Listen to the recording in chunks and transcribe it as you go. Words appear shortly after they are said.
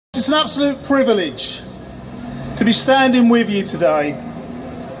it's an absolute privilege to be standing with you today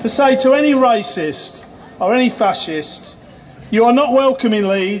to say to any racist or any fascist, you are not welcome in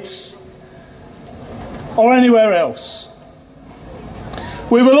Leeds or anywhere else.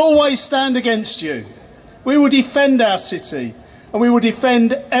 We will always stand against you. We will defend our city and we will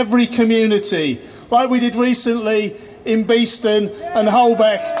defend every community, like we did recently in Beeston and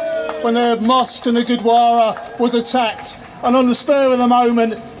Holbeck when the mosque and the Gurdwara was attacked, and on the spur of the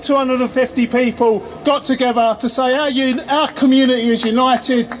moment 250 people got together to say our community is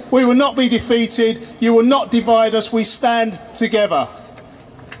united, we will not be defeated, you will not divide us, we stand together.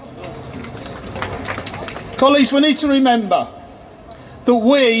 Colleagues, we need to remember that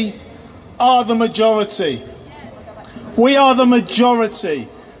we are the majority. We are the majority.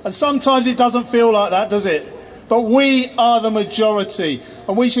 And sometimes it doesn't feel like that, does it? But we are the majority,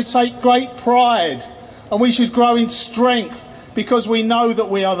 and we should take great pride and we should grow in strength because we know that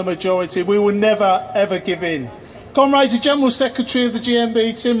we are the majority. We will never ever give in. Comrades, the General Secretary of the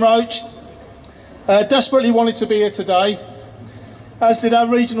GMB, Tim Roach, desperately wanted to be here today, as did our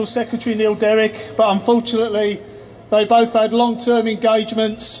Regional Secretary Neil Derrick, but unfortunately they both had long-term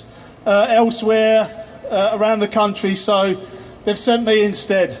engagements elsewhere around the country, so they've sent me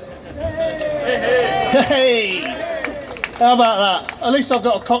instead. Hey! How about that? At least I've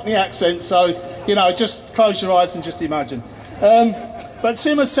got a Cockney accent, so, you know, just close your eyes and just imagine. But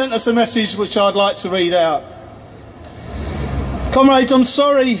Tim has sent us a message which I'd like to read out. Comrades, I'm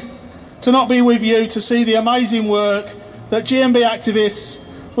sorry to not be with you to see the amazing work that GMB activists,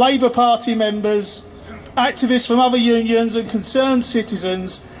 Labour Party members, activists from other unions and concerned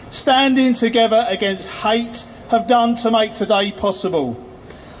citizens standing together against hate have done to make today possible.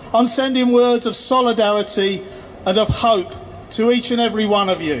 I'm sending words of solidarity and of hope to each and every one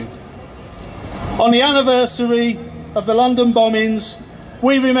of you. On the anniversary of the London bombings,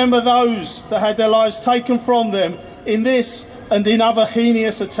 we remember those that had their lives taken from them in this and in other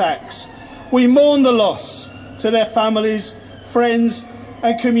heinous attacks. We mourn the loss to their families, friends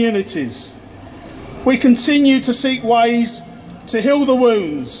and communities. We continue to seek ways to heal the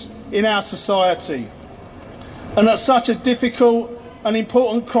wounds in our society. And at such a difficult and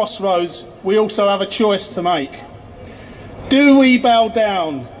important crossroads, we also have a choice to make. Do we bow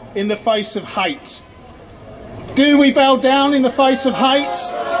down in the face of hate? Do we bow down in the face of hate?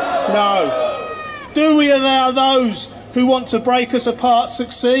 No. Do we allow those who want to break us apart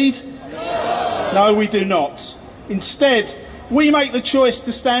succeed? No, we do not. Instead, we make the choice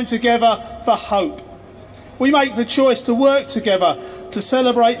to stand together for hope. We make the choice to work together to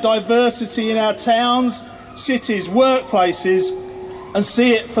celebrate diversity in our towns, cities, workplaces, and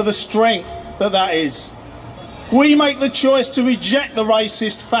see it for the strength that that is. We make the choice to reject the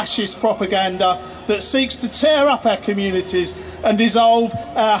racist, fascist propaganda that seeks to tear up our communities and dissolve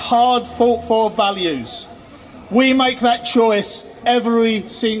our hard fought for values. We make that choice every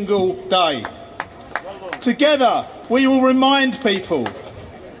single day. Together, we will remind people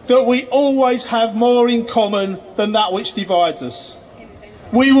that we always have more in common than that which divides us.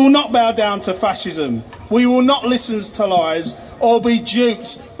 We will not bow down to fascism. We will not listen to lies or be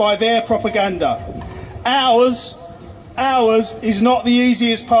duped by their propaganda. Ours is not the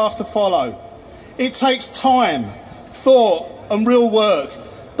easiest path to follow. It takes time, thought and real work,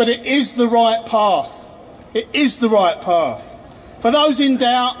 but it is the right path. It is the right path. For those in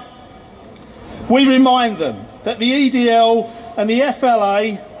doubt, we remind them that the EDL and the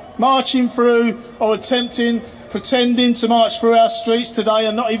FLA marching through or pretending to march through our streets today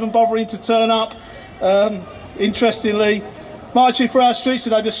and not even bothering to turn up, interestingly, marching through our streets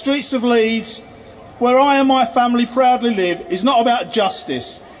today, the streets of Leeds, where I and my family proudly live, is not about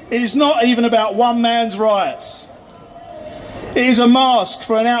justice. It is not even about one man's rights. It is a mask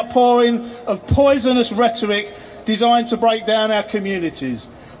for an outpouring of poisonous rhetoric designed to break down our communities.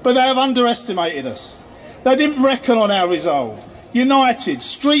 But they have underestimated us. They didn't reckon on our resolve. United,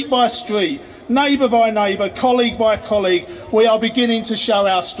 street by street, neighbour by neighbour, colleague by colleague, we are beginning to show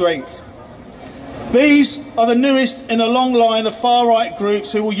our strength. These are the newest in a long line of far-right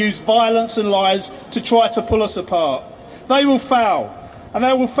groups who will use violence and lies to try to pull us apart. They will fail, and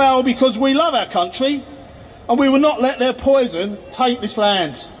they will fail because we love our country, and we will not let their poison taint this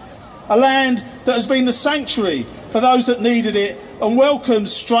land. A land that has been the sanctuary for those that needed it and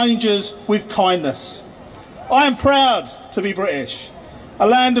welcomes strangers with kindness. I am proud to be British, a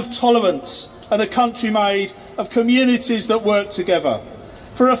land of tolerance and a country made of communities that work together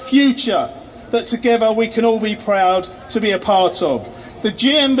for a future that together we can all be proud to be a part of. The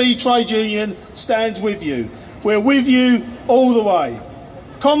GMB trade union stands with you. We're with you all the way.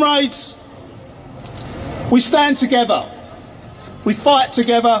 Comrades, we stand together. We fight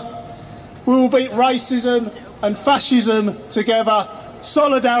together. We will beat racism and fascism together.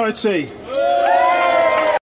 Solidarity.